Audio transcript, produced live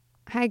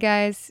Hi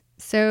guys.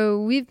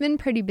 So we've been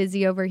pretty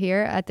busy over here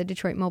at the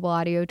Detroit Mobile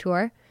Audio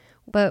Tour,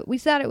 but we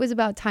thought it was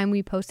about time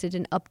we posted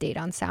an update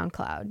on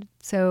SoundCloud.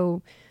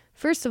 So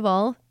first of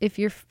all, if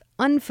you're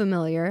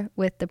unfamiliar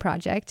with the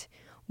project,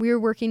 we're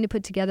working to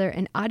put together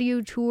an audio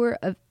tour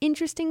of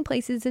interesting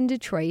places in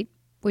Detroit,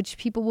 which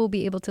people will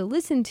be able to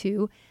listen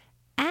to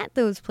at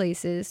those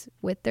places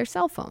with their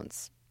cell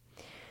phones.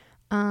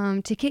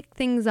 To kick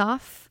things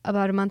off,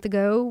 about a month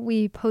ago,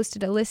 we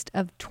posted a list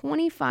of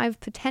 25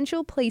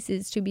 potential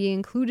places to be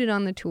included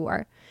on the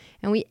tour,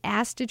 and we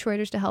asked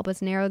Detroiters to help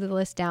us narrow the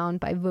list down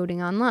by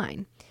voting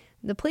online.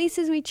 The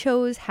places we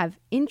chose have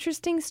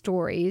interesting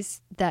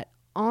stories that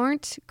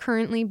aren't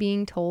currently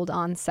being told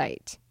on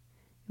site.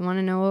 You want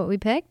to know what we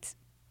picked?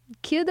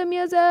 Cue the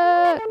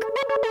music!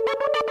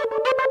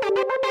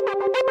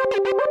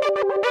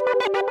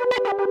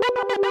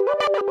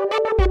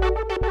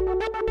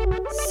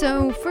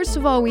 So first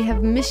of all, we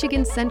have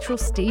Michigan Central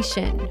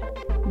Station.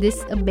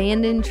 This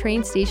abandoned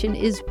train station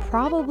is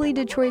probably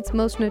Detroit's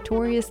most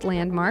notorious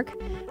landmark,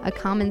 a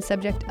common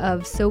subject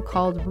of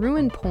so-called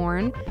ruin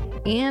porn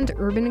and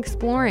urban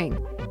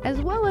exploring, as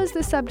well as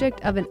the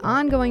subject of an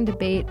ongoing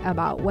debate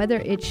about whether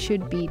it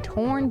should be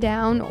torn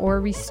down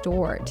or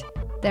restored.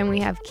 Then we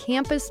have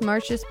Campus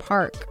Martius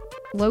Park.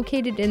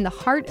 Located in the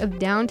heart of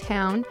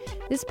downtown,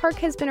 this park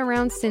has been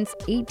around since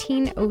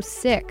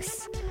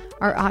 1806.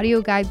 Our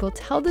audio guide will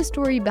tell the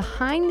story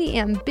behind the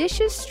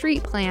ambitious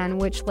street plan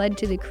which led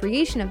to the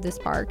creation of this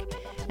park,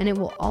 and it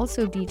will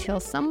also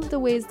detail some of the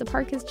ways the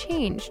park has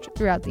changed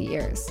throughout the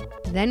years.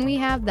 Then we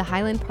have the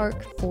Highland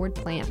Park Ford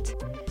plant.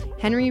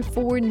 Henry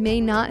Ford may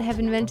not have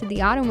invented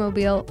the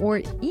automobile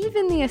or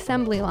even the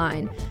assembly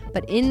line,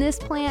 but in this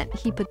plant,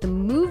 he put the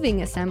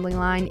moving assembly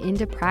line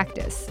into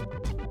practice.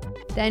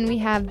 Then we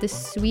have the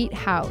Sweet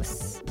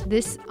House.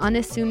 This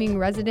unassuming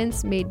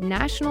residence made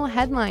national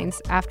headlines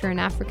after an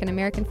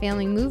African-American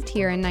family moved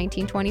here in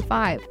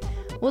 1925.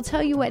 We'll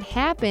tell you what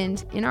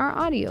happened in our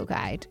audio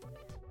guide.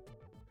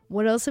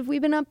 What else have we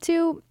been up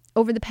to?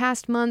 Over the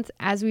past month,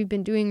 as we've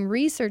been doing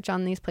research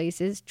on these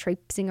places,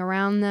 traipsing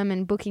around them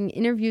and booking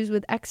interviews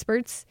with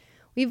experts,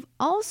 we've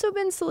also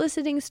been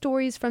soliciting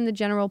stories from the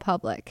general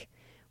public.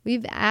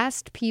 We've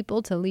asked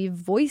people to leave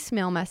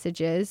voicemail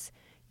messages,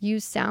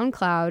 use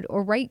SoundCloud,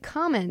 or write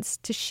comments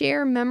to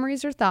share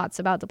memories or thoughts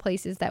about the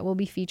places that will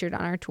be featured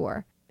on our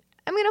tour.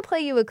 I'm going to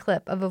play you a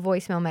clip of a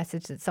voicemail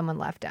message that someone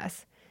left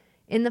us.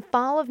 In the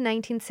fall of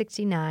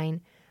 1969,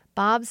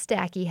 Bob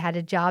Stackey had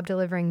a job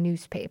delivering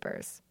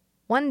newspapers.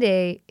 One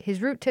day, his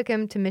route took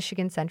him to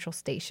Michigan Central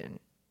Station.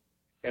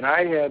 And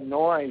I had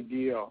no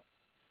idea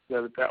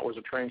that was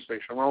a train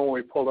station. I remember when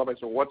we pulled up, I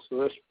said, "What's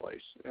this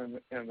place?"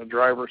 And the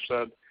driver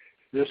said,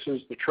 "This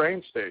is the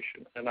train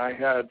station." And I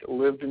had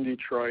lived in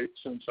Detroit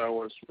since I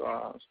was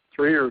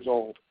 3 years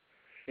old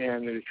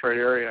in the Detroit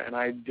area, and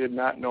I did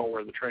not know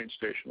where the train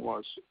station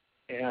was.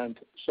 And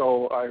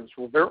so I was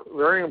very,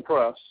 very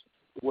impressed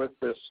with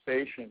this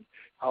station,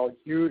 how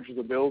huge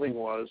the building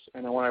was.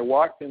 And when I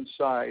walked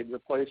inside, the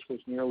place was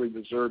nearly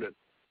deserted.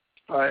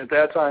 At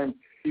that time,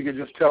 you could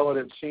just tell it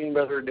had seen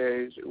better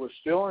days. It was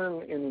still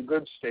in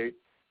good state,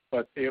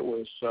 but it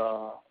was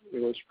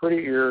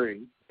pretty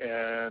eerie,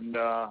 and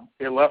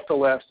it left a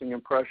lasting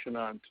impression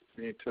on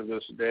me to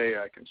this day.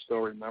 I can still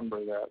remember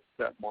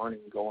that morning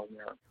going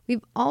there.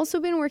 We've also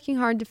been working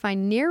hard to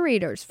find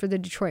narrators for the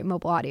Detroit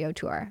Mobile Audio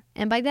Tour.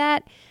 And by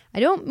that, I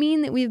don't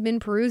mean that we've been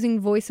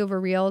perusing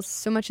voiceover reels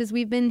so much as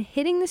we've been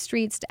hitting the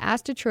streets to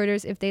ask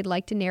Detroiters if they'd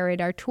like to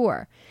narrate our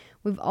tour.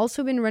 We've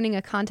also been running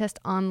a contest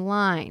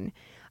online.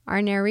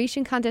 Our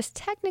narration contest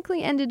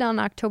technically ended on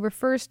October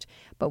 1st,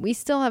 but we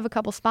still have a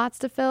couple spots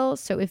to fill,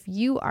 so if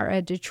you are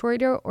a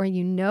Detroiter or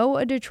you know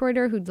a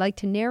Detroiter who'd like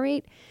to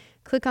narrate,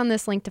 click on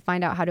this link to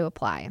find out how to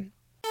apply.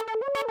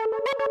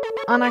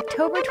 On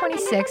October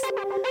 26th,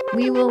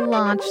 we will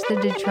launch the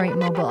Detroit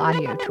Mobile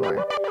Audio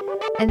Tour.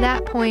 At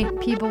that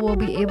point, people will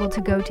be able to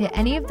go to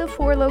any of the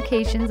 4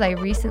 locations I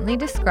recently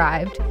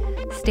described,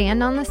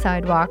 stand on the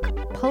sidewalk,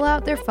 pull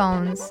out their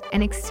phones,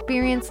 and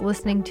experience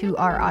listening to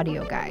our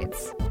audio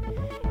guides.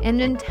 And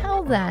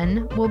until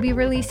then, we'll be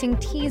releasing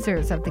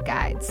teasers of the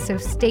guides, so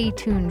stay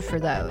tuned for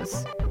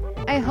those.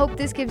 I hope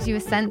this gives you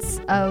a sense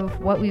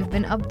of what we've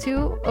been up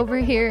to over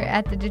here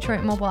at the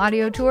Detroit Mobile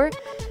Audio Tour.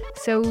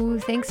 So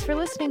thanks for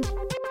listening.